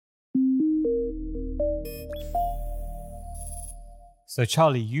So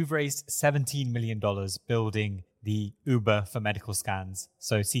Charlie, you've raised $17 million building the Uber for medical scans.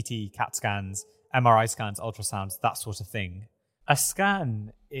 So CT, CAT scans, MRI scans, ultrasounds, that sort of thing. A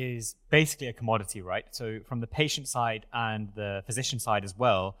scan is basically a commodity, right? So from the patient side and the physician side as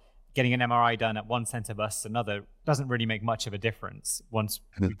well, getting an MRI done at one center versus another doesn't really make much of a difference once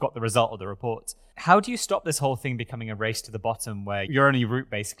we've got the result of the report. How do you stop this whole thing becoming a race to the bottom where your only route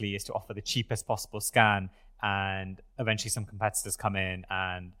basically is to offer the cheapest possible scan and eventually some competitors come in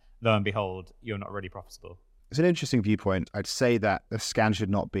and lo and behold, you're not really profitable? It's an interesting viewpoint. I'd say that the scan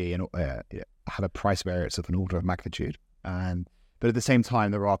should not be have a price variance of an order of magnitude. But at the same time,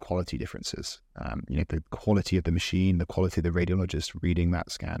 there are quality differences. The quality of the machine, the quality of the radiologist reading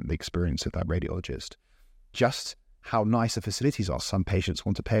that scan, the experience of that radiologist, just how nice the facilities are. Some patients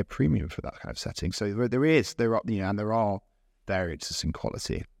want to pay a premium for that kind of setting. So there are variances in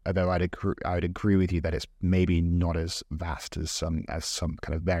quality. Although I'd agree with you that it's maybe not as vast as some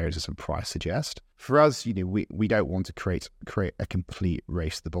kind of variances in price suggest. For us, we don't want to create a complete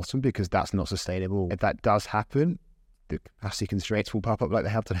race to the bottom because that's not sustainable. If that does happen, the capacity constraints will pop up like they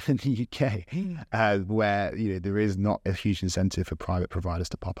have done in the UK, where there is not a huge incentive for private providers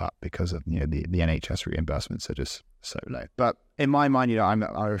to pop up because of the NHS reimbursements are just so low. But in my mind, I'm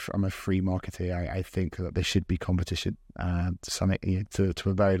a free marketer. I think that there should be competition to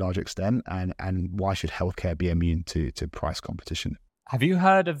a very large extent, and why should healthcare be immune to price competition? Have you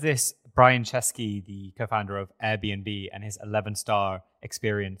heard of this Brian Chesky, the co-founder of Airbnb, and his 11-star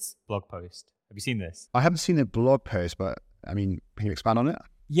experience blog post? Have you seen this? I haven't seen the blog post, but I mean, can you expand on it?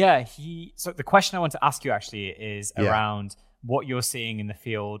 Yeah, so the question I want to ask you actually is around what you're seeing in the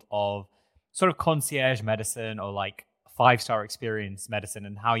field of sort of concierge medicine or like 5-star experience medicine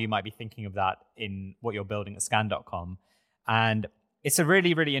and how you might be thinking of that in what you're building at scan.com. And it's a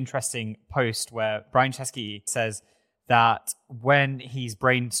really, really interesting post where Brian Chesky says that when he's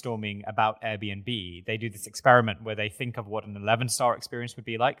brainstorming about Airbnb, they do this experiment where they think of what an 11-star experience would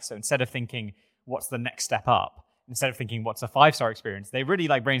be like. So instead of thinking, what's the next step up? Instead of thinking, what's a 5-star experience? They really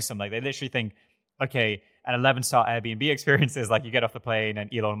brainstorm. They literally think, okay, an 11-star Airbnb experience is like you get off the plane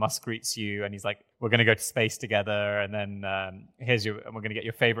and Elon Musk greets you and he's like, we're going to go to space together. And then we're going to get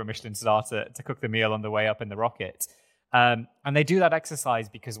your favorite Michelin star to cook the meal on the way up in the rocket. And they do that exercise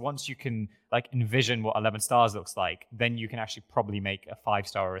because once you can envision what 11 stars looks like, then you can actually probably make a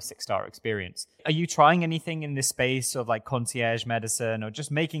 5-star or a 6-star experience. Are you trying anything in this space of concierge medicine or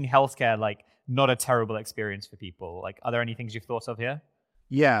just making healthcare not a terrible experience for people? Are there any things you've thought of here?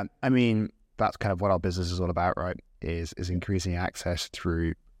 Yeah, I mean, that's kind of what our business is all about, right? Is increasing access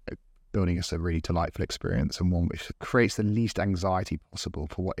through building us a really delightful experience and one which creates the least anxiety possible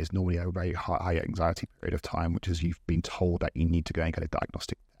for what is normally a very high anxiety period of time, which is you've been told that you need to go and get a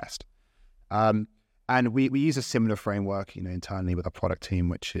diagnostic test. And we use a similar framework, internally with our product team,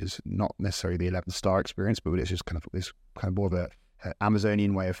 which is not necessarily the 11-star experience, but it's just kind of more of a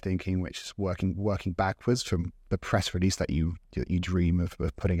Amazonian way of thinking, which is working backwards from the press release that you dream of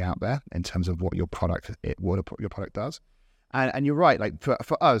putting out there in terms of what your product does. And you're right,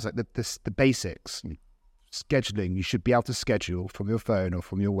 for us, the basics, scheduling, you should be able to schedule from your phone or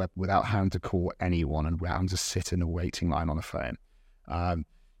from your web without having to call anyone and without having to sit in a waiting line on a phone.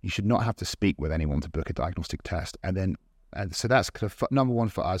 You should not have to speak with anyone to book a diagnostic test. And so that's kind of number one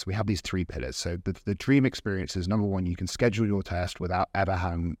for us. We have these 3 pillars. So the dream experience is number one, you can schedule your test without ever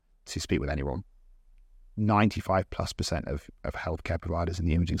having to speak with anyone. 95+% of healthcare providers in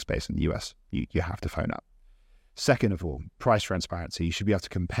the imaging space in the US, you have to phone up. Second of all, price transparency. You should be able to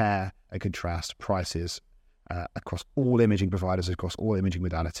compare and contrast prices across all imaging providers, across all imaging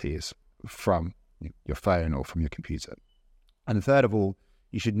modalities from your phone or from your computer. And third of all,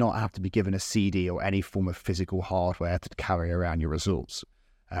 you should not have to be given a CD or any form of physical hardware to carry around your results.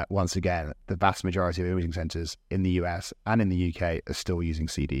 Once again, the vast majority of imaging centers in the US and in the UK are still using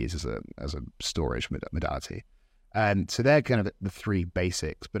CDs as a storage modality. And so they're kind of the 3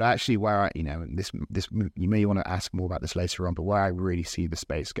 basics. But actually, where this you may want to ask more about this later on, but where I really see the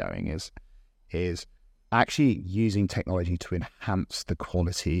space going is actually using technology to enhance the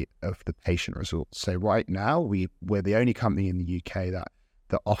quality of the patient results. So right now, we're the only company in the UK that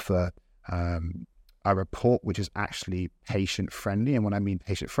offer a report which is actually patient-friendly. And when I mean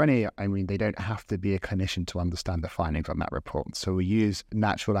patient-friendly, I mean they don't have to be a clinician to understand the findings on that report. So we use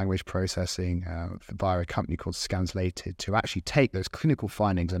natural language processing via a company called Scanslated to actually take those clinical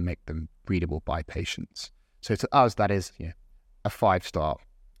findings and make them readable by patients. So to us, that is a 5-star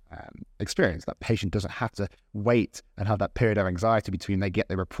experience. That patient doesn't have to wait and have that period of anxiety between they get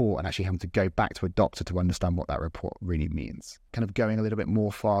the report and actually having to go back to a doctor to understand what that report really means. Kind of going a little bit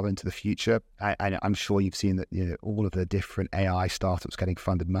more far into the future, I'm sure you've seen that all of the different AI startups getting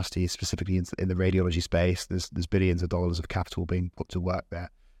funded musty, specifically in the radiology space. There's billions of dollars of capital being put to work there.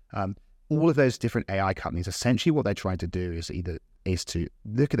 All of those different AI companies, essentially what they're trying to do is to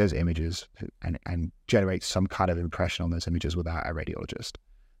look at those images and generate some kind of impression on those images without a radiologist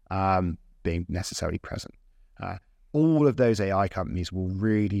being necessarily present. All of those AI companies will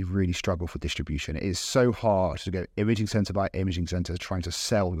really, really struggle for distribution. It is so hard to go imaging center by imaging center trying to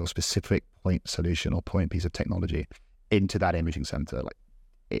sell your specific point solution or point piece of technology into that imaging center. Like,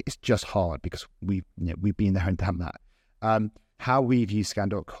 it's just hard because we've been there and done that. How we've used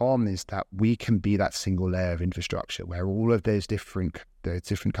Scan.com is that we can be that single layer of infrastructure where all of those different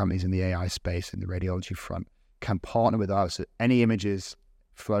companies in the AI space, in the radiology front, can partner with us at any images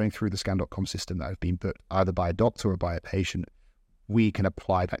flowing through the Scan.com system that have been booked either by a doctor or by a patient. We can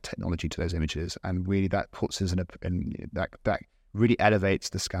apply that technology to those images, and really that puts us in that really elevates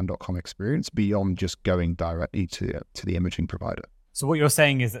the Scan.com experience beyond just going directly to the imaging provider. So what you're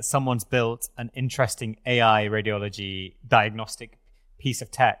saying is that someone's built an interesting AI radiology diagnostic piece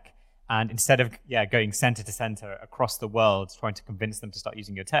of tech, and instead of going center to center across the world trying to convince them to start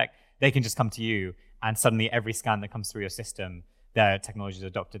using your tech, they can just come to you, and suddenly every scan that comes through your system, their technology is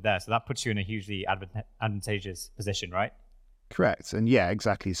adopted there. So that puts you in a hugely advantageous position, right? Correct. And yeah,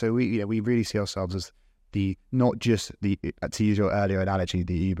 exactly. So we really see ourselves as not just to use your earlier analogy,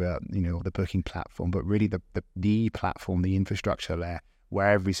 the Uber, the booking platform, but really the platform, the infrastructure layer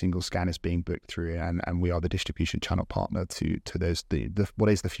where every single scan is being booked through, and we are the distribution channel partner to those what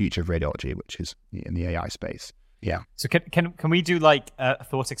is the future of radiology, which is in the AI space. Yeah. So can we do like a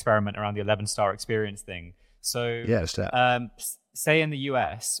thought experiment around the 11-star experience thing? So yeah, say in the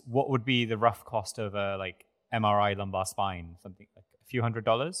US, what would be the rough cost of a like MRI lumbar spine? Something like a few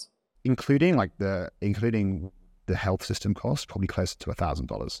 $100s? Including the health system cost, probably closer to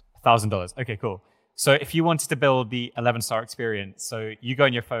 $1,000. $1,000. Okay, cool. So if you wanted to build the 11-star experience, so you go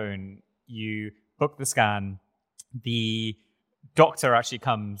on your phone, you book the scan, the doctor actually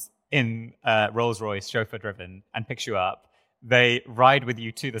comes in Rolls-Royce, chauffeur-driven, and picks you up. They ride with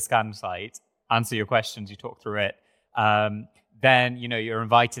you to the scan site, answer your questions, you talk through it. Then you're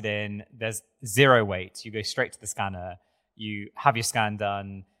invited in. There's zero wait. You go straight to the scanner. You have your scan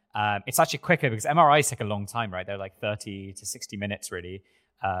done. It's actually quicker because MRIs take a long time, right? They're like 30 to 60 minutes, really.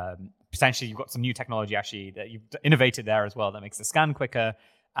 Potentially, you've got some new technology actually that you've innovated there as well that makes the scan quicker.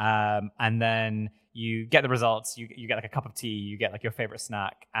 And then you get the results. You get like a cup of tea. You get like your favorite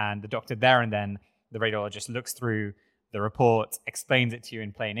snack. And the doctor there and then, the radiologist looks through the report, explains it to you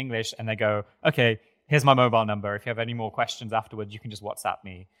in plain English, and they go, okay, here's my mobile number. If you have any more questions afterwards, you can just WhatsApp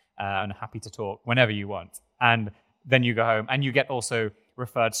me. I'm happy to talk whenever you want. And then you go home, and you get also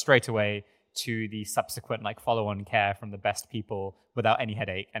referred straight away to the subsequent like follow-on care from the best people without any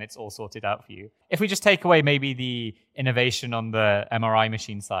headache, and it's all sorted out for you. If we just take away maybe the innovation on the MRI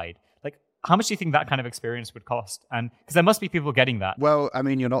machine side, like how much do you think that kind of experience would cost? And because there must be people getting that. Well, I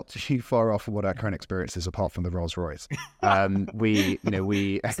mean, you're not too far off of what our current experience is, apart from the Rolls-Royce. We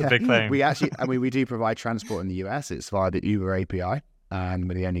That's a big claim. we do provide transport in the US. It's via the Uber API, and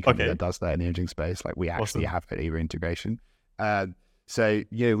we're the only company that does that in the imaging space. Like we actually have an Uber integration. So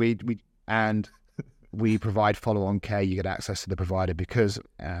we provide follow-on care. You get access to the provider because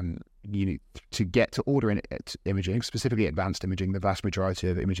you need to get to order in imaging, specifically advanced imaging. The vast majority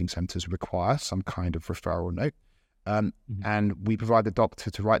of imaging centers require some kind of referral note, and we provide the doctor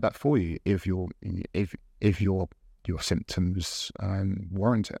to write that for you if your symptoms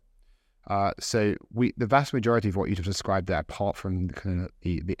warrant it. So the vast majority of what you just described there, apart from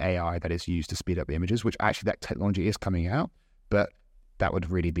the AI that is used to speed up the images, which actually that technology is coming out, but that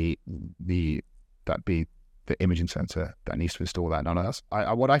would really be the imaging center that needs to install that, not us.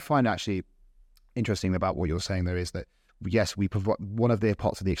 What I find actually interesting about what you're saying though is that yes, we provide one of the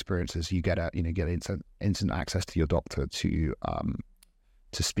parts of the experiences. You get instant access to your doctor to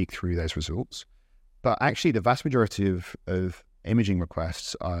speak through those results, but actually the vast majority of imaging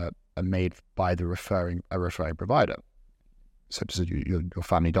requests are made by a referring provider, such as your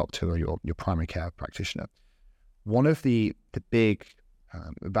family doctor or your primary care practitioner. One of the big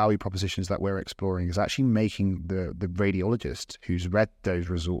value propositions that we're exploring is actually making the radiologist who's read those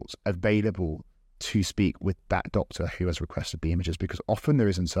results available to speak with that doctor who has requested the images, because often there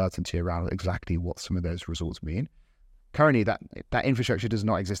is uncertainty around exactly what some of those results mean. Currently, that infrastructure does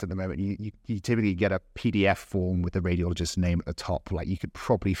not exist at the moment. You typically get a PDF form with the radiologist's name at the top. Like you could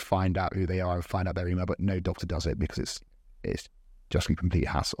probably find out who they are and find out their email, but no doctor does it because it's just a complete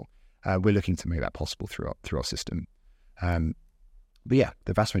hassle. We're looking to make that possible through our system. But yeah,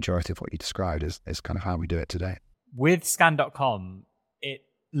 the vast majority of what you described is kind of how we do it today. With scan.com, it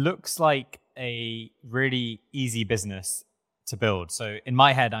looks like a really easy business to build. So in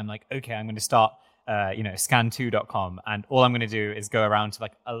my head, I'm like, okay, I'm going to start, scan2.com. And all I'm going to do is go around to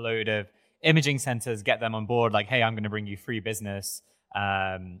like a load of imaging centers, get them on board. Like, hey, I'm going to bring you free business.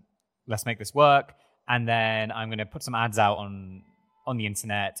 Let's make this work. And then I'm going to put some ads out on the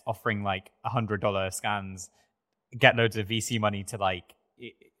internet offering like $100 scans, get loads of VC money to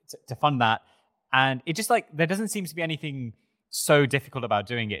fund that. And it just like, there doesn't seem to be anything so difficult about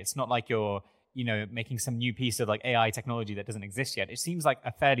doing it. It's not like you're, making some new piece of like AI technology that doesn't exist yet. It seems like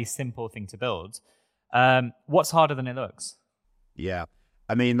a fairly simple thing to build. What's harder than it looks? Yeah.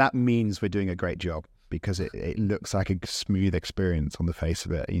 I mean, that means we're doing a great job because it looks like a smooth experience on the face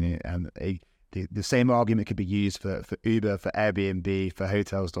of it, and the same argument could be used for Uber, for Airbnb, for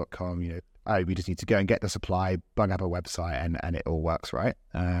hotels.com, we just need to go and get the supply, bung up a website and it all works, right?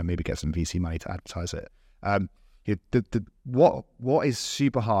 Maybe get some VC money to advertise it. What is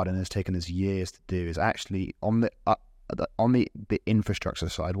super hard and has taken us years to do is actually on the infrastructure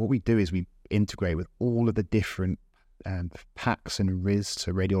side. What we do is we integrate with all of the different PACS and RIS,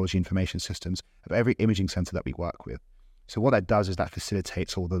 so radiology information systems, of every imaging center that we work with. So what that does is that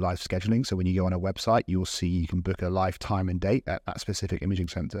facilitates all the live scheduling. So when you go on a website, you'll see you can book a live time and date at that specific imaging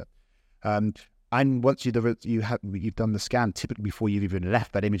center. And once you've done the scan, typically before you've even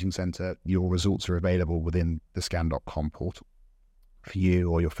left that imaging center, your results are available within the scan.com portal for you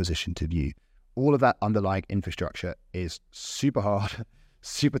or your physician to view. All of that underlying infrastructure is super hard,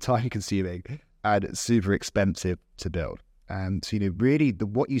 super time consuming, and super expensive to build. And so, really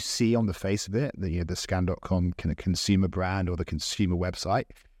what you see on the face of it, the scan.com kind of consumer brand or the consumer website,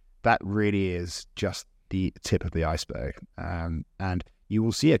 that really is just the tip of the iceberg. And you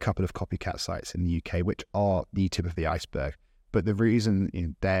will see a couple of copycat sites in the UK, which are the tip of the iceberg. But the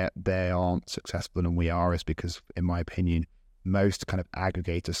reason they aren't successful and we are is because, in my opinion, most kind of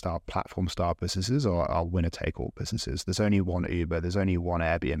aggregator style, platform style businesses are winner take all businesses. There's only one Uber, there's only one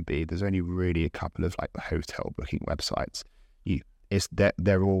Airbnb, there's only really a couple of like hotel booking websites.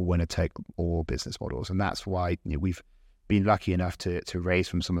 They're all winner take all business models. And that's why we've been lucky enough to raise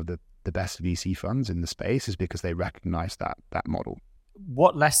from some of the best VC funds in the space, is because they recognize that model.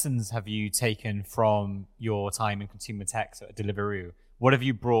 What lessons have you taken from your time in consumer tech, so at Deliveroo? What have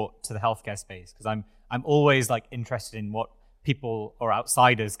you brought to the healthcare space? Because I'm always like interested in what people or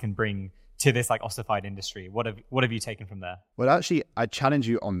outsiders can bring to this like ossified industry. What have you taken from there? Well, actually, I challenge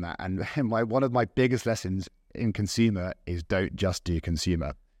you on that. And one of my biggest lessons in consumer is don't just do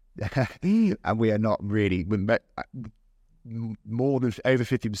consumer. And we are not really, more than over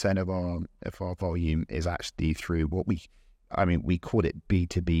 50% of our volume is actually through we call it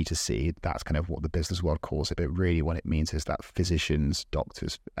B2B2C. That's kind of what the business world calls it. But really what it means is that physicians,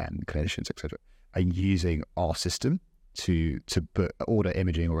 doctors and clinicians, etc., are using our system to order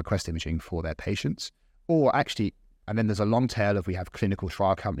imaging or request imaging for their patients. Or actually, and then there's a long tail of, we have clinical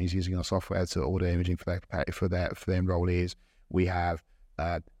trial companies using our software to order imaging for their enrollees. We have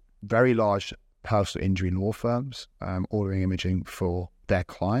very large personal injury law firms ordering imaging for their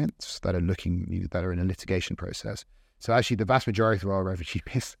clients that are in a litigation process. So actually, the vast majority of our revenue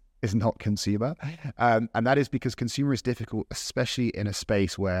is not consumer, and that is because consumer is difficult, especially in a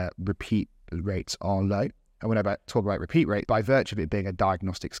space where repeat rates are low. And when I talk about repeat rate, by virtue of it being a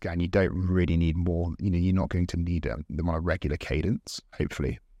diagnostic scan, you don't really need more. You're not going to need them on a regular cadence,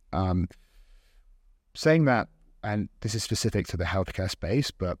 hopefully. Saying that, and this is specific to the healthcare space,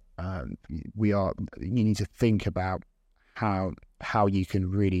 but you need to think about how you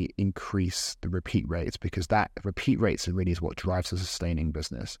can really increase the repeat rates, because that repeat rates really is what drives a sustaining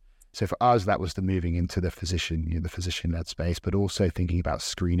business. So for us, that was the moving into the physician-led space, but also thinking about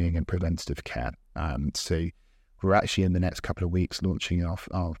screening and preventative care. So we're actually in the next couple of weeks launching our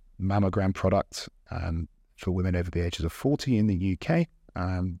mammogram product for women over the ages of 40 in the UK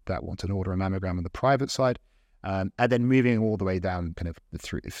that want to order a mammogram on the private side, and then moving all the way down kind of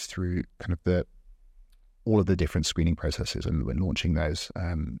through kind of all of the different screening processes, and we're launching those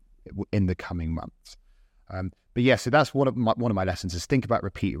in the coming months. But yeah, so that's one of my lessons, is think about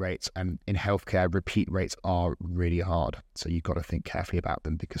repeat rates. And in healthcare, repeat rates are really hard. So you've got to think carefully about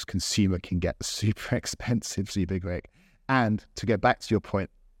them, because consumer can get super expensive super quick. And to go back to your point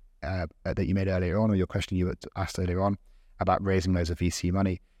that you made earlier on, or your question you asked earlier on about raising loads of VC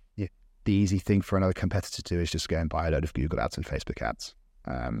money, the easy thing for another competitor to do is just go and buy a load of Google ads and Facebook ads.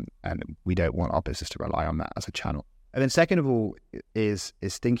 And we don't want our business to rely on that as a channel. And then second of all is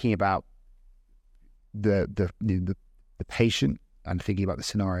thinking about the patient and thinking about the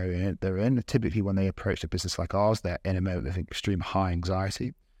scenario they're in, typically when they approach a business like ours, they're in a moment of extreme high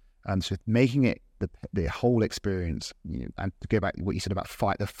anxiety. And so making it the whole experience, and to go back to what you said about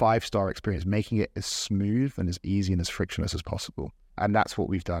the 5-star experience, making it as smooth and as easy and as frictionless as possible. And that's what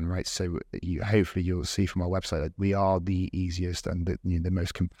we've done, right? So hopefully you'll see from our website that we are the easiest and the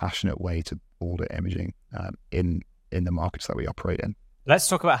most compassionate way to order imaging in the markets that we operate in. Let's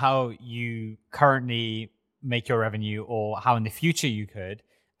talk about how you currently make your revenue, or how in the future you could.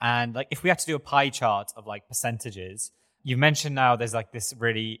 And like, if we had to do a pie chart of like percentages, you mentioned now there's like this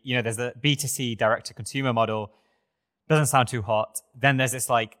really, there's the B2C direct to consumer model. Doesn't sound too hot. Then there's this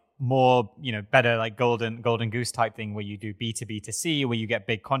like more, better like golden goose type thing where you do B2B2C, where you get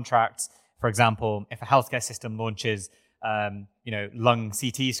big contracts. For example, if a healthcare system launches, lung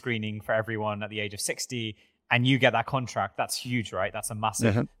CT screening for everyone at the age of 60, and you get that contract, that's huge, right? That's a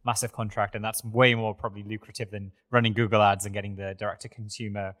massive contract. And that's way more probably lucrative than running Google ads and getting the direct to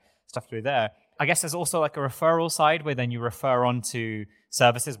consumer stuff through there. I guess there's also like a referral side where then you refer on to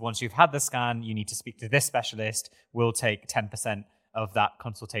services. Once you've had the scan, you need to speak to this specialist. We'll take 10% of that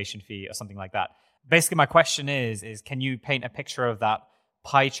consultation fee or something like that. Basically, my question is can you paint a picture of that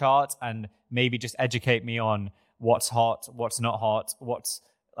pie chart and maybe just educate me on what's hot, what's not hot, what's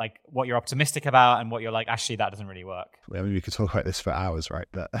like what you're optimistic about and what you're like, actually, that doesn't really work? Well, I mean, we could talk about this for hours, right?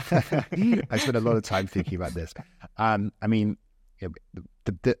 But I spent a lot of time thinking about this.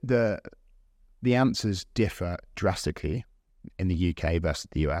 The answers differ drastically in the UK versus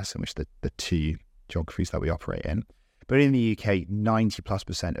the US, in which the two geographies that we operate in. But in the UK,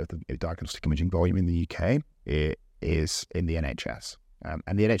 90+% of the diagnostic imaging volume in the UK is in the NHS,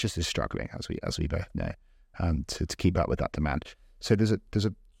 and the NHS is struggling, as we both know, to keep up with that demand. So there's a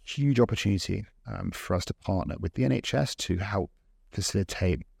huge opportunity for us to partner with the NHS to help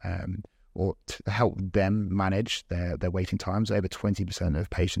facilitate or to help them manage their waiting times. Over 20% of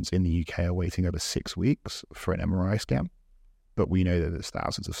patients in the UK are waiting over 6 weeks for an MRI scan, but we know that there's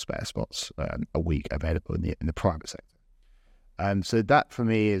thousands of spare spots a week available in the private sector. So that for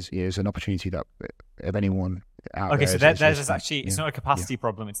me is an opportunity that if anyone out there. So there's actually, it's not a capacity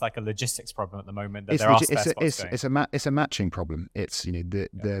problem. It's like a logistics problem at the moment. It's a matching problem. It's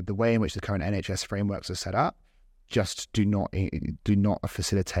the way in which the current NHS frameworks are set up just do not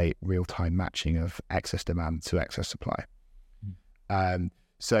facilitate real-time matching of excess demand to excess supply.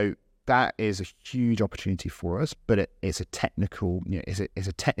 So that is a huge opportunity for us, but it's a technical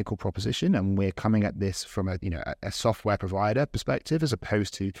proposition, and we're coming at this from a software provider perspective, as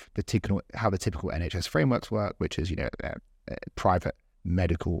opposed to how the typical NHS frameworks work, which is private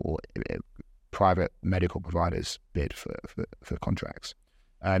medical providers bid for contracts.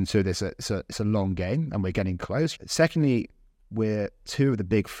 So it's a long game, and we're getting close. Secondly, we're two of the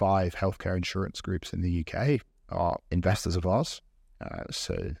big 5 healthcare insurance groups in the UK are investors of ours.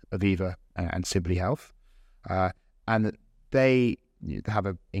 So Aviva and Simply Health, and they have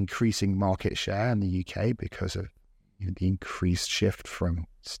an increasing market share in the UK because of the increased shift from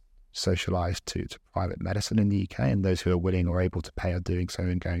socialised to private medicine in the UK, and those who are willing or able to pay are doing so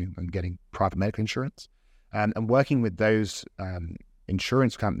and going and getting private medical insurance, and working with those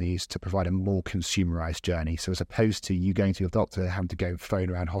insurance companies to provide a more consumerised journey. So as opposed to you going to your doctor having to go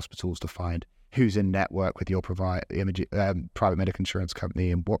phone around hospitals to find who's in network with your private medical insurance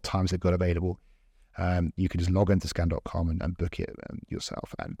company and what times they've got available, you can just log into scan.com and book it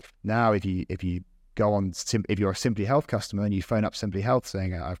yourself. And now if you go on, if you're a Simply Health customer and you phone up Simply Health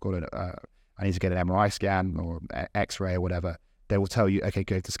saying I need to get an MRI scan or X-ray or whatever, they will tell you, okay,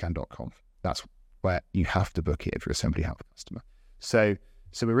 go to scan.com. That's where you have to book it if you're a Simply Health customer. So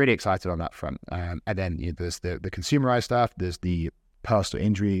we're really excited on that front. And then there's the consumerized stuff. There's the personal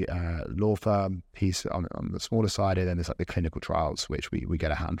injury law firm piece on the smaller side, and then there's like the clinical trials, which we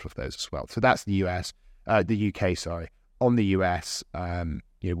get a handful of those as well. So that's the UK. Sorry, on the US,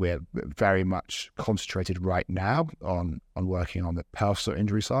 we're very much concentrated right now on working on the personal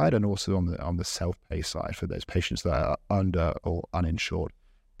injury side and also on the self-pay side for those patients that are under or uninsured.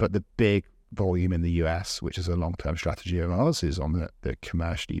 But the big volume in the US, which is a long-term strategy of ours, is on the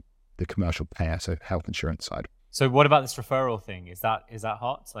commercial payer, so health insurance side. So what about this referral thing? Is that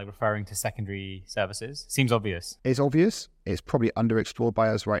hot? Like referring to secondary services? Seems obvious. It's obvious. It's probably underexplored by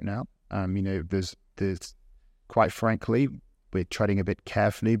us right now. There's quite frankly, we're treading a bit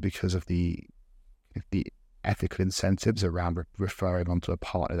carefully because of the ethical incentives around referring onto a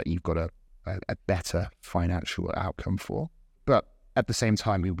partner that you've got a better financial outcome for. But at the same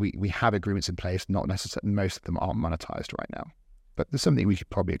time, we have agreements in place. Not necessarily, most of them aren't monetized right now. But there's something we could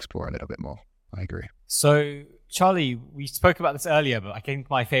probably explore a little bit more. I agree. So, Charlie, we spoke about this earlier, but I think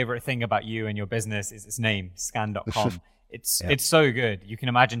my favorite thing about you and your business is its name, scan.com. It's so good. You can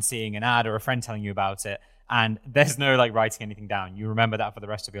imagine seeing an ad or a friend telling you about it, and there's no like writing anything down. You remember that for the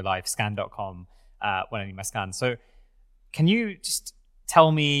rest of your life. Scan.com when I need my scan. So can you just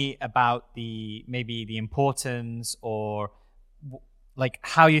tell me about maybe the importance or like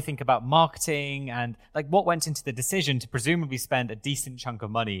how you think about marketing and like what went into the decision to presumably spend a decent chunk of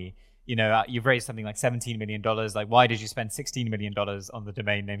money? You've raised something like $17 million. Like, why did you spend $16 million on the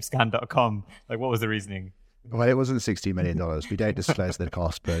domain name scan.com? Like, what was the reasoning? Well, it wasn't $16 million. We don't disclose the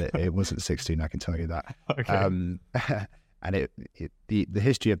cost, but it wasn't 16, I can tell you that. Okay. And the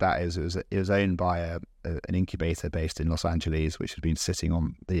history of that is it was owned by an incubator based in Los Angeles, which had been sitting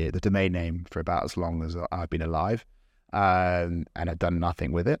on the domain name for about as long as I've been alive, and had done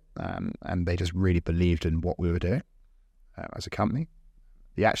nothing with it. And they just really believed in what we were doing as a company.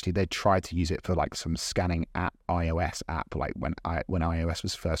 They tried to use it for like some scanning app, iOS app, like when iOS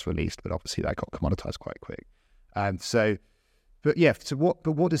was first released, but obviously that got commoditized quite quick. So what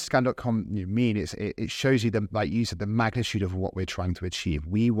does scan.com mean? It shows you the magnitude of what we're trying to achieve.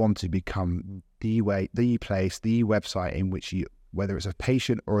 We want to become the place, the website in which whether it's a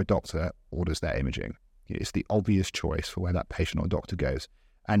patient or a doctor orders their imaging. It's the obvious choice for where that patient or doctor goes.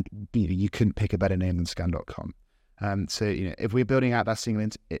 And you couldn't pick a better name than scan.com. So if we're building out that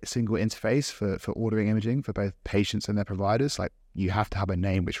single interface for ordering imaging for both patients and their providers, like you have to have a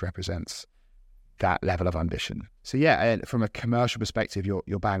name which represents that level of ambition. So and from a commercial perspective,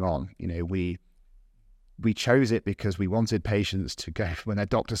 you're bang on. We chose it because we wanted patients to go when their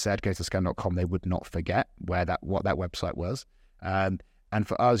doctor said go to scan.com, they would not forget what that website was. And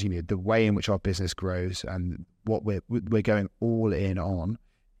for us, the way in which our business grows and what we're going all in on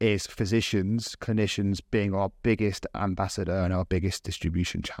is physicians, clinicians being our biggest ambassador and our biggest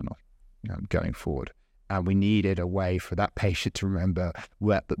distribution channel going forward. And we needed a way for that patient to remember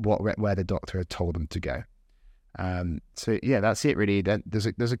where the doctor had told them to go. That's it really.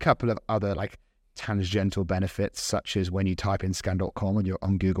 There's a couple of other like tangential benefits, such as when you type in scan.com and you're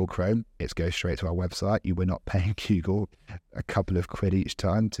on Google Chrome, it goes straight to our website. We're not paying Google a couple of quid each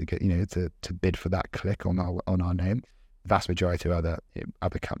time to get to bid for that click on our name. Vast majority of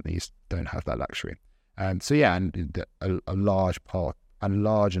other companies don't have that luxury. A large part, a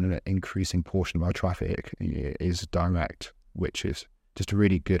large and an increasing portion of our traffic is direct, which is just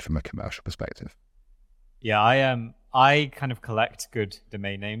really good from a commercial perspective. Yeah, I kind of collect good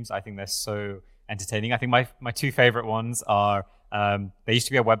domain names. I think they're so entertaining. I think my two favorite ones are there used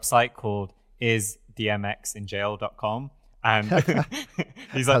to be a website called isdmxinjail.com, and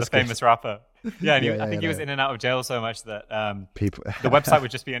he's like the famous rapper. Yeah, and I think he was in and out of jail so much that people the website would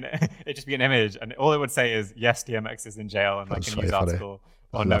just be an image, and all it would say is yes, DMX is in jail, and like a news article,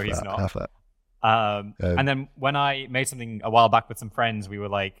 or no, he's not. And then when I made something a while back with some friends, we were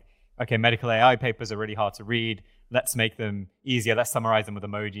like, okay, medical AI papers are really hard to read. Let's make them easier. Let's summarize them with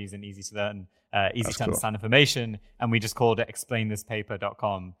emojis and easy to learn, easy to understand information. And we just called it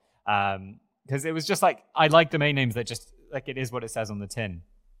explainthisapaper.com because it was just like I like domain names that just like it is what it says on the tin.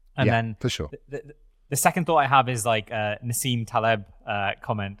 And then for sure. The second thought I have is like Nassim Taleb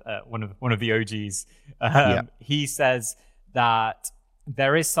comment, one of the OGs. He says that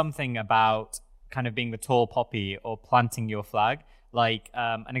there is something about kind of being the tall poppy or planting your flag. Like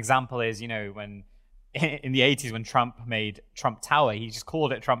an example is, when in the 80s when Trump made Trump Tower, he just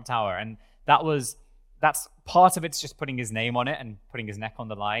called it Trump Tower. And that's part of it's just putting his name on it and putting his neck on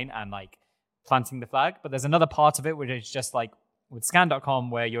the line and like planting the flag. But there's another part of it which is just like with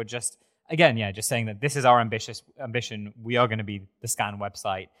scan.com where you're just saying that this is our ambition. We are going to be the scan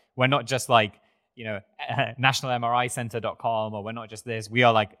website. We're not just like, nationalmricenter.com, or we're not just this. We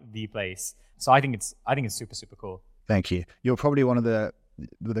are like the place. So I think it's super, super cool. Thank you. You're probably one of the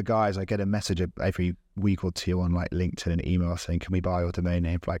guys I get a message every week or two on like LinkedIn and email saying, can we buy your domain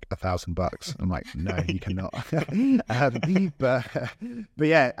name for like $1,000? I'm like, no, you cannot. But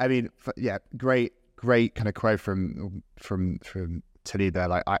yeah, I mean, great kind of quote from Tilly there.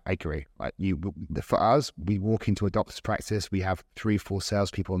 Like, I agree. Like for us, we walk into a doctor's practice. We have 3-4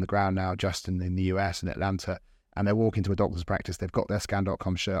 salespeople on the ground now, just in the US and Atlanta. And they walk into a doctor's practice, they've got their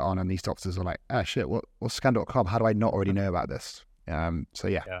scan.com shirt on, and these doctors are like, oh shit, what's scan.com? How do I not already know about this? I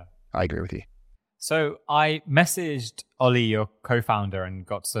agree with you. So I messaged Ollie, your co-founder, and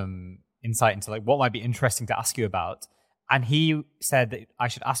got some insight into like what might be interesting to ask you about. And he said that I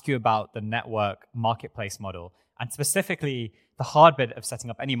should ask you about the network marketplace model, and specifically the hard bit of setting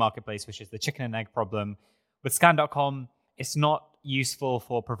up any marketplace, which is the chicken and egg problem. With scan.com, it's not useful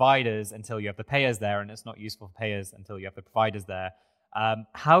for providers until you have the payers there, and it's not useful for payers until you have the providers there.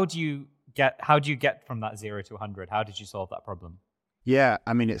 How do you get from that 0 to 100? How did you solve that problem? Yeah,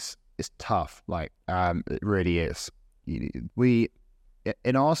 I mean it's tough. Like it really is. we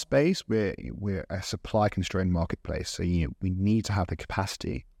in our space, we're a supply constrained marketplace. So we need to have the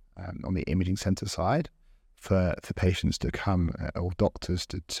capacity on the imaging center side for patients to come or doctors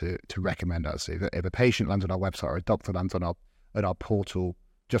to recommend us. If a patient lands on our website or a doctor lands on our portal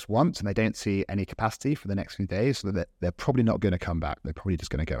just once and they don't see any capacity for the next few days, so that they're probably not going to come back. They're probably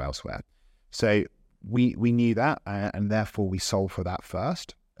just going to go elsewhere. So we knew that, and therefore we solved for that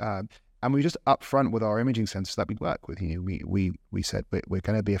first. And we just upfront with our imaging centers that we work with. We said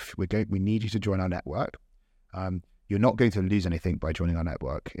we need you to join our network. You're not going to lose anything by joining our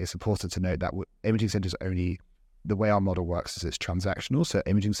network. It's important to note that imaging centers only, the way our model works is it's transactional. So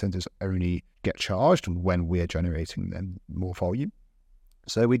imaging centers only get charged when we're generating them more volume.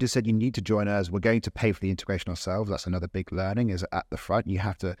 So we just said, you need to join us. We're going to pay for the integration ourselves. That's another big learning, is at the front, you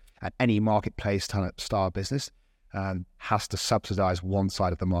have to, at any marketplace style business, has to subsidize one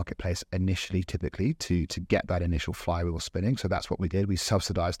side of the marketplace initially, typically, to get that initial flywheel spinning. So that's what we did. We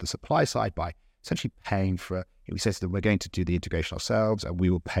subsidized the supply side by essentially paying for, we said that we're going to do the integration ourselves and we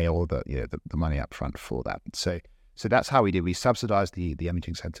will pay all the money up front for that. So that's how we did. We subsidized the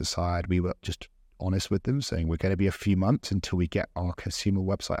imaging center side. We were just honest with them, saying we're going to be a few months until we get our consumer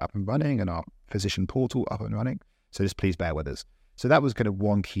website up and running and our physician portal up and running. So just please bear with us. So that was kind of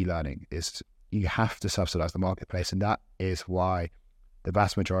one key learning, is you have to subsidize the marketplace. And that is why the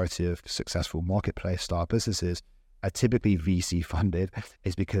vast majority of successful marketplace style businesses are typically VC funded,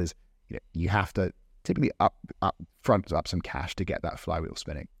 is because you have to typically front up some cash to get that flywheel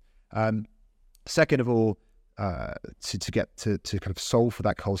spinning. Second of all, to kind of solve for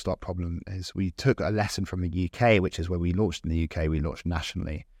that cold start problem, is we took a lesson from the UK, which is where we launched in the UK. We launched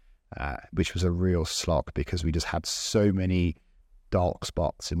nationally, which was a real slog because we just had so many dark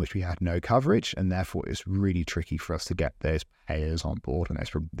spots in which we had no coverage, and therefore it was really tricky for us to get those payers on board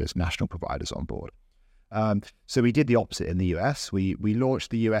and those national providers on board. So we did the opposite in the US. We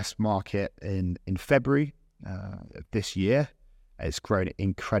launched the US market in February this year. It's grown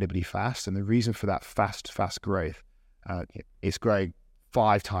incredibly fast, and the reason for that fast growth, it's growing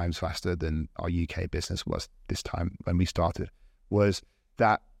 5 times faster than our UK business was this time when we started, was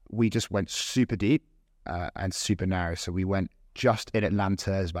that we just went super deep and super narrow. So we went just in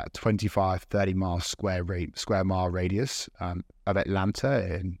Atlanta, is about 25-30 mile square mile radius of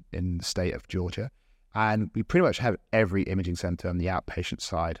Atlanta in the state of Georgia. And we pretty much have every imaging center on the outpatient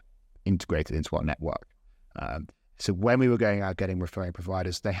side integrated into our network. So when we were going out getting referring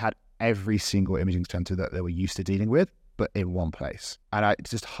providers, they had every single imaging center that they were used to dealing with, but in one place. And I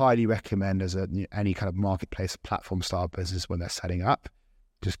just highly recommend, as any kind of marketplace platform style business, when they're setting up,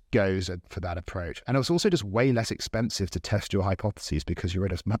 just goes for that approach. And it was also just way less expensive to test your hypotheses because you're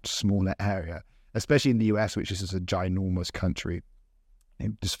in a much smaller area, especially in the US, which is just a ginormous country.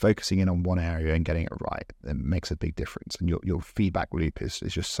 Just focusing in on one area and getting it right, it makes a big difference. And your feedback loop is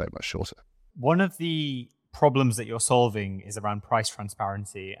just so much shorter. One of the problems that you're solving is around price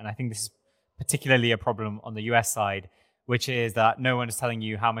transparency. And I think this is particularly a problem on the US side, which is that no one is telling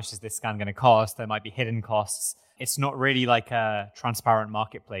you how much is this scan going to cost. There might be hidden costs. It's not really like a transparent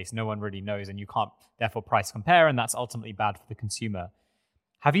marketplace. No one really knows, and you can't therefore price compare, and that's ultimately bad for the consumer.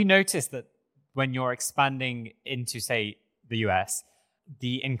 Have you noticed that when you're expanding into, say, the US,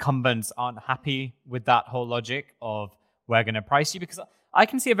 the incumbents aren't happy with that whole logic of we're going to price you? Because I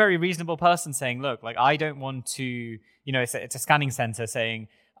can see a very reasonable person saying, look, like, I don't want to, it's a scanning center saying,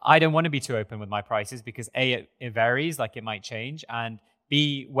 I don't want to be too open with my prices because A, it varies, like it might change. And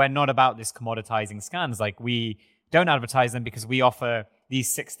B, we're not about this commoditizing scans. Like, we don't advertise them because we offer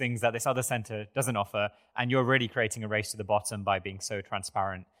these 6 things that this other center doesn't offer. And you're really creating a race to the bottom by being so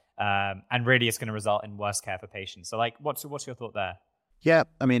transparent. And really it's going to result in worse care for patients. So like, what's your thought there? Yeah,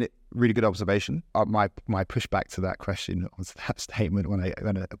 I mean, really good observation. My pushback to that question was that statement when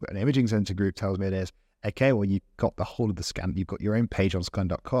an imaging center group tells me it is, okay, well, you've got the whole of the scan, you've got your own page on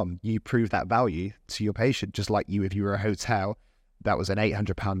scan.com. You prove that value to your patient, just like if you were a hotel that was an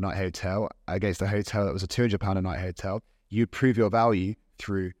 £800 a night hotel against a hotel that was a £200 a night hotel. You'd prove your value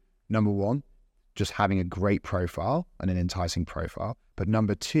through, number one, just having a great profile and an enticing profile. But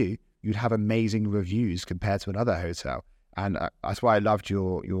number 2, you'd have amazing reviews compared to another hotel. And that's why I loved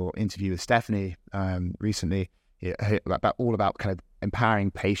your interview with Stephanie recently, about kind of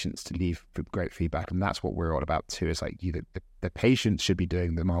empowering patients to leave great feedback. And that's what we're all about too. Is like the patient should be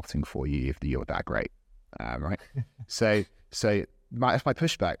doing the marketing for you if you're that great, right? so that's my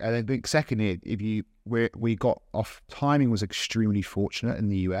pushback. And then think secondly, we got off, timing was extremely fortunate in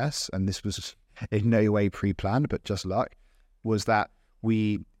the US, and this was in no way pre-planned, but just luck, was that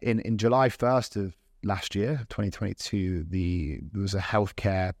we in July 1st of last year, 2022, there was a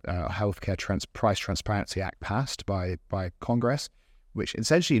Price Transparency Act passed by Congress, which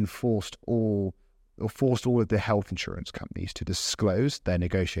essentially forced all of the health insurance companies to disclose their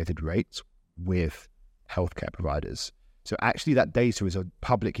negotiated rates with healthcare providers. So actually that data is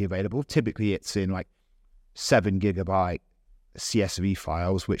publicly available. Typically it's in like 7 gigabyte CSV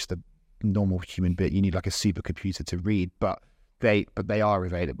files, which the normal human being, you need like a supercomputer to read, but they are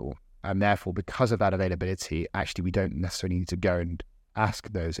available. And therefore, because of that availability, actually we don't necessarily need to go and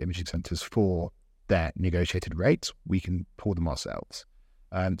ask those imaging centers for their negotiated rates. We can pull them ourselves.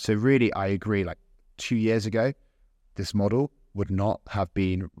 So really, I agree, like 2 years ago, this model would not have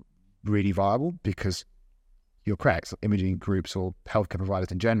been really viable, because you're correct, so imaging groups or healthcare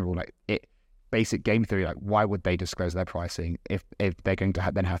providers in general, like basic game theory, like why would they disclose their pricing if they're going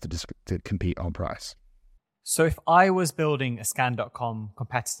to then have to compete on price? So if I was building a scan.com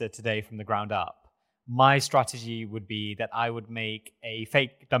competitor today from the ground up, my strategy would be that I would make a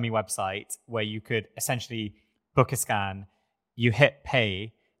fake dummy website where you could essentially book a scan, you hit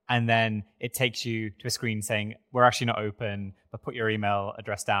pay, and then it takes you to a screen saying, we're actually not open, but put your email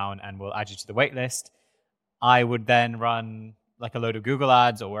address down and we'll add you to the wait list. I would then run like a load of Google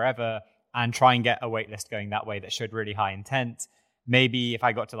ads or wherever and try and get a wait list going that way that showed really high intent. Maybe if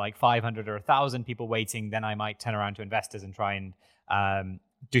I got to like 500 or 1,000 people waiting, then I might turn around to investors and try and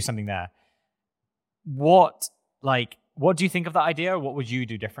do something there. What do you think of that idea? Or what would you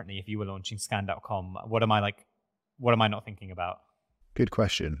do differently if you were launching scan.com? What am I not thinking about? Good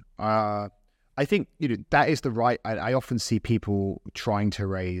question. I think that is the right. I often see people trying to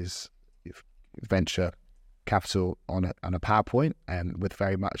raise venture capital on a PowerPoint and with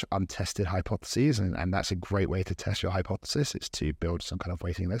very much untested hypotheses, and that's a great way to test your hypothesis, is to build some kind of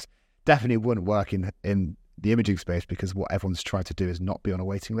waiting list. Definitely wouldn't work in the imaging space, because what everyone's trying to do is not be on a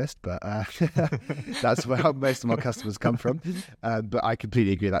waiting list, but that's where most of my customers come from. But I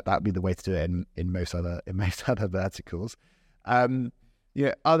completely agree that would be the way to do it in most other verticals.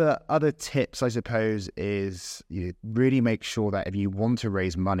 Other tips, I suppose, is really make sure that if you want to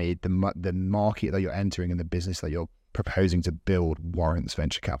raise money, the market that you're entering and the business that you're proposing to build warrants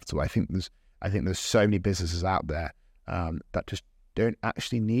venture capital. I think there's so many businesses out there that just don't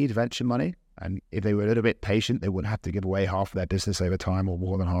actually need venture money, and if they were a little bit patient, they wouldn't have to give away half of their business over time, or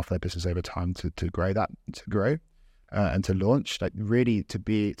more than half of their business over time to grow and to launch. Like really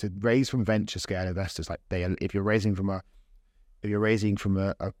to raise from venture scale investors, like if you're raising from a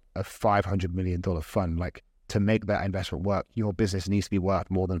 $500 million fund, like to make that investment work, your business needs to be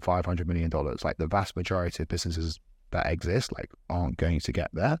worth more than $500 million. Like the vast majority of businesses that exist, like aren't going to get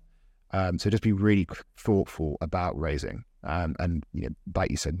there. So just be really thoughtful about raising. And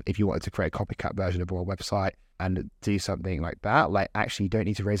like you said, if you wanted to create a copycat version of our website and do something like that, like actually you don't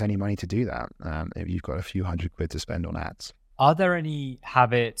need to raise any money to do that. If you've got a few $100 to spend on ads. Are there any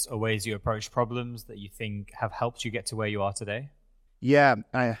habits or ways you approach problems that you think have helped you get to where you are today? Yeah,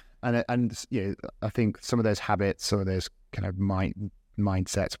 I think some of those habits, some of those kind of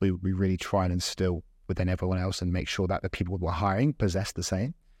mindsets, we really try and instill within everyone else and make sure that the people we're hiring possess the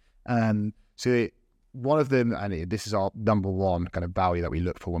same. So one of them, and this is our number one kind of value that we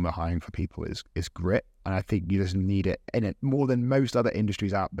look for when we're hiring for people, is grit. And I think you just need it in it more than most other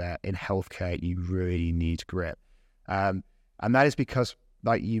industries out there. In healthcare, you really need grit. And that is because,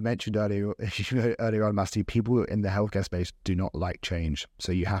 like you mentioned earlier on, Masti, people in the healthcare space do not like change.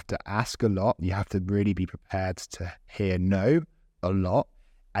 So you have to ask a lot. You have to really be prepared to hear no a lot,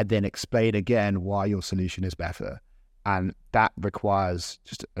 and then explain again why your solution is better. And that requires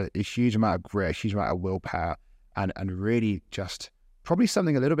just a huge amount of grit, a huge amount of willpower, and really just probably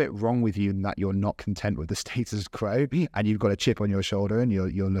something a little bit wrong with you in that you're not content with the status quo and you've got a chip on your shoulder and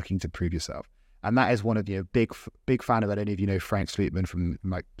you're looking to prove yourself. And that is one of the big fan of it. Any of you know Frank Slootman from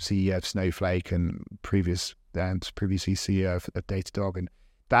like CEO of Snowflake and previously CEO of Datadog, and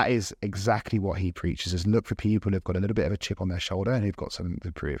that is exactly what he preaches: is look for people who've got a little bit of a chip on their shoulder and who've got something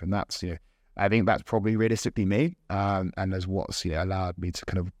to prove. And that's I think that's probably realistically me, and as what's allowed me to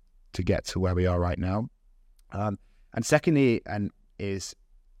kind of to get to where we are right now. And secondly, and is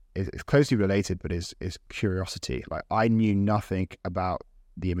closely related, but is curiosity. Like I knew nothing about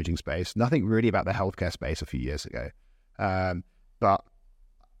the imaging space, nothing really about the healthcare space a few years ago, but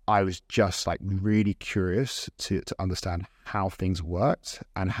I was just like really curious to understand how things worked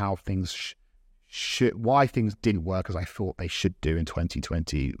and how things why things didn't work as I thought they should do in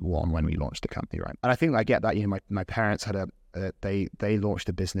 2021 when we launched the company, right? And I think I get that. My parents had they launched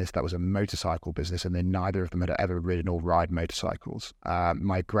a business that was a motorcycle business, and then neither of them had ever ridden or ride motorcycles.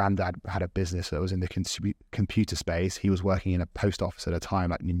 My granddad had a business that was in the computer space. He was working in a post office at a time,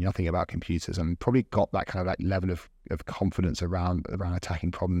 like knew nothing about computers, and probably got that kind of like level of confidence around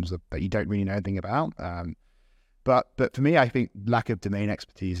attacking problems that you don't really know anything about. But for me, I think lack of domain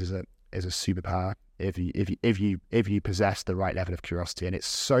expertise is a superpower if you possess the right level of curiosity. And it's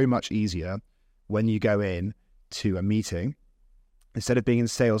so much easier when you go in to a meeting, instead of being in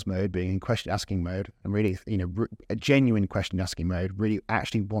sales mode, being in question asking mode, and really, a genuine question asking mode, really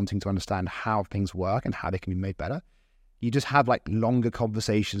actually wanting to understand how things work and how they can be made better. You just have like longer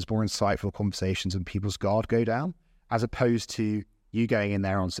conversations, more insightful conversations, and people's guard go down, as opposed to you going in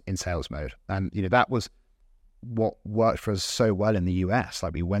there in sales mode. And that was what worked for us so well in the US.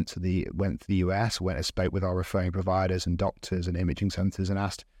 Like we went to the US, went and spoke with our referring providers and doctors and imaging centers and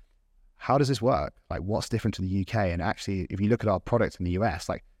asked, how does this work? Like, what's different to the UK? And actually, if you look at our product in the US,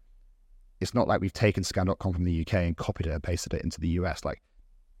 like, it's not like we've taken scan.com from the UK and copied it and pasted it into the US. Like,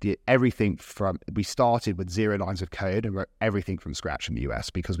 we started with 0 lines of code and wrote everything from scratch in the US,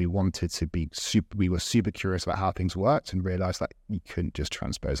 because we wanted to we were super curious about how things worked and realized that you couldn't just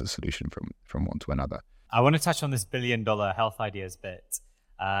transpose a solution from one to another. I want to touch on this $1 billion health ideas bit.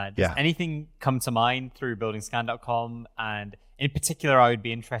 Does anything come to mind through building scan.com? And in particular, I would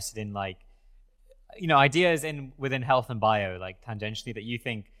be interested in ideas within health and bio, like tangentially, that you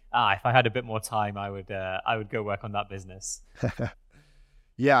think, if I had a bit more time, I would go work on that business.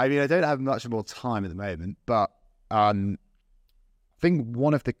 Yeah, I don't have much more time at the moment, but I think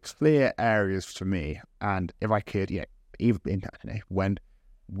one of the clear areas for me, and if I could, even if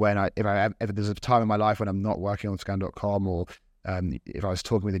there's a time in my life when I'm not working on scan.com, or if I was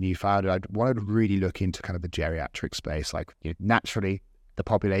talking with a new founder, I'd want to really look into kind of the geriatric space. Like, naturally, the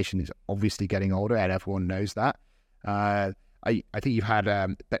population is obviously getting older, and everyone knows that. I think you've had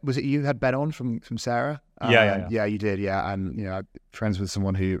was it you had Ben on from Sarah? Yeah, you did. Yeah, and I'm friends with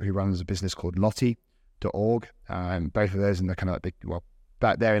someone who runs a business called Lottie.org. Both of those in the kind of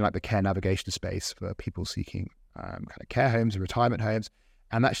they're in like the care navigation space for people seeking kind of care homes and retirement homes,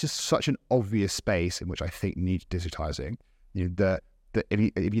 and that's just such an obvious space in which I think needs digitizing.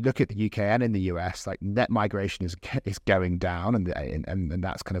 If you look at the UK and in the US, like net migration is going down, and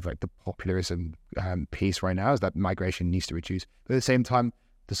that's kind of like the popularism piece right now, is that migration needs to reduce. But at the same time,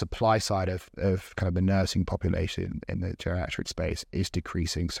 the supply side of kind of the nursing population in the geriatric space is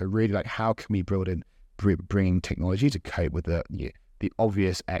decreasing. So really, like, how can we bring technology to cope with the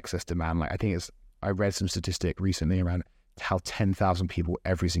obvious excess demand? Like, I read some statistic recently around how 10,000 people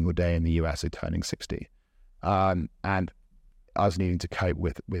every single day in the US are turning 60, and us needing to cope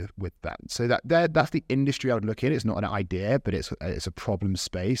with that. So that's the industry I would look in. It's not an idea, but it's a problem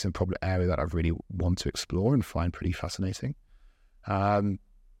space and problem area that I really want to explore and find pretty fascinating. And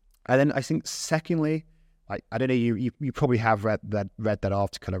then I think secondly, like, I don't know, you probably have read that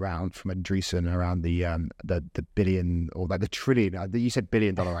article around from Andreessen around the billion, or like the trillion. You said $1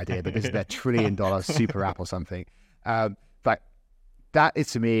 billion idea, but this is their $1 trillion super app or something. Like, that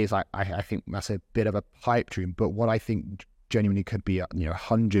is, to me, is like, I think that's a bit of a pipe dream. But what I think genuinely could be a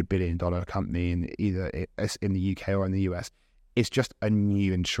 $100 billion company in either in the UK or in the US, it's just a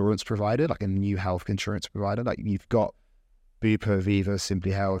new insurance provider, like a new health insurance provider. Like, you've got Bupa, Aviva,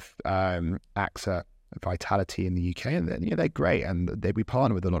 Simply Health, AXA, Vitality in the UK, and then they're great, and we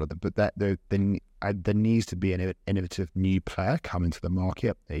partner with a lot of them. But there needs to be an innovative new player come into the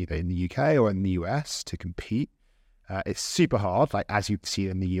market, either in the UK or in the US, to compete. It's super hard, like, as you see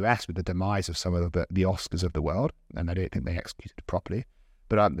in the US with the demise of some of the Oscars of the world, and I don't think they executed it properly.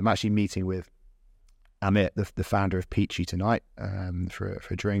 But I'm actually meeting with Amit, the founder of Peachy, tonight for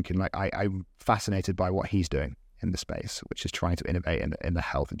a drink, and like, I'm fascinated by what he's doing in the space, which is trying to innovate in the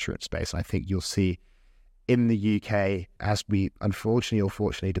health insurance space. And I think you'll see in the UK, as we, unfortunately or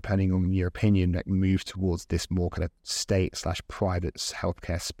fortunately, depending on your opinion, like, move towards this more kind of state/private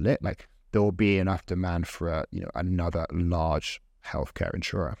healthcare split, like, there will be enough demand for another large healthcare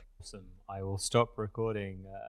insurer. Awesome. I will stop recording.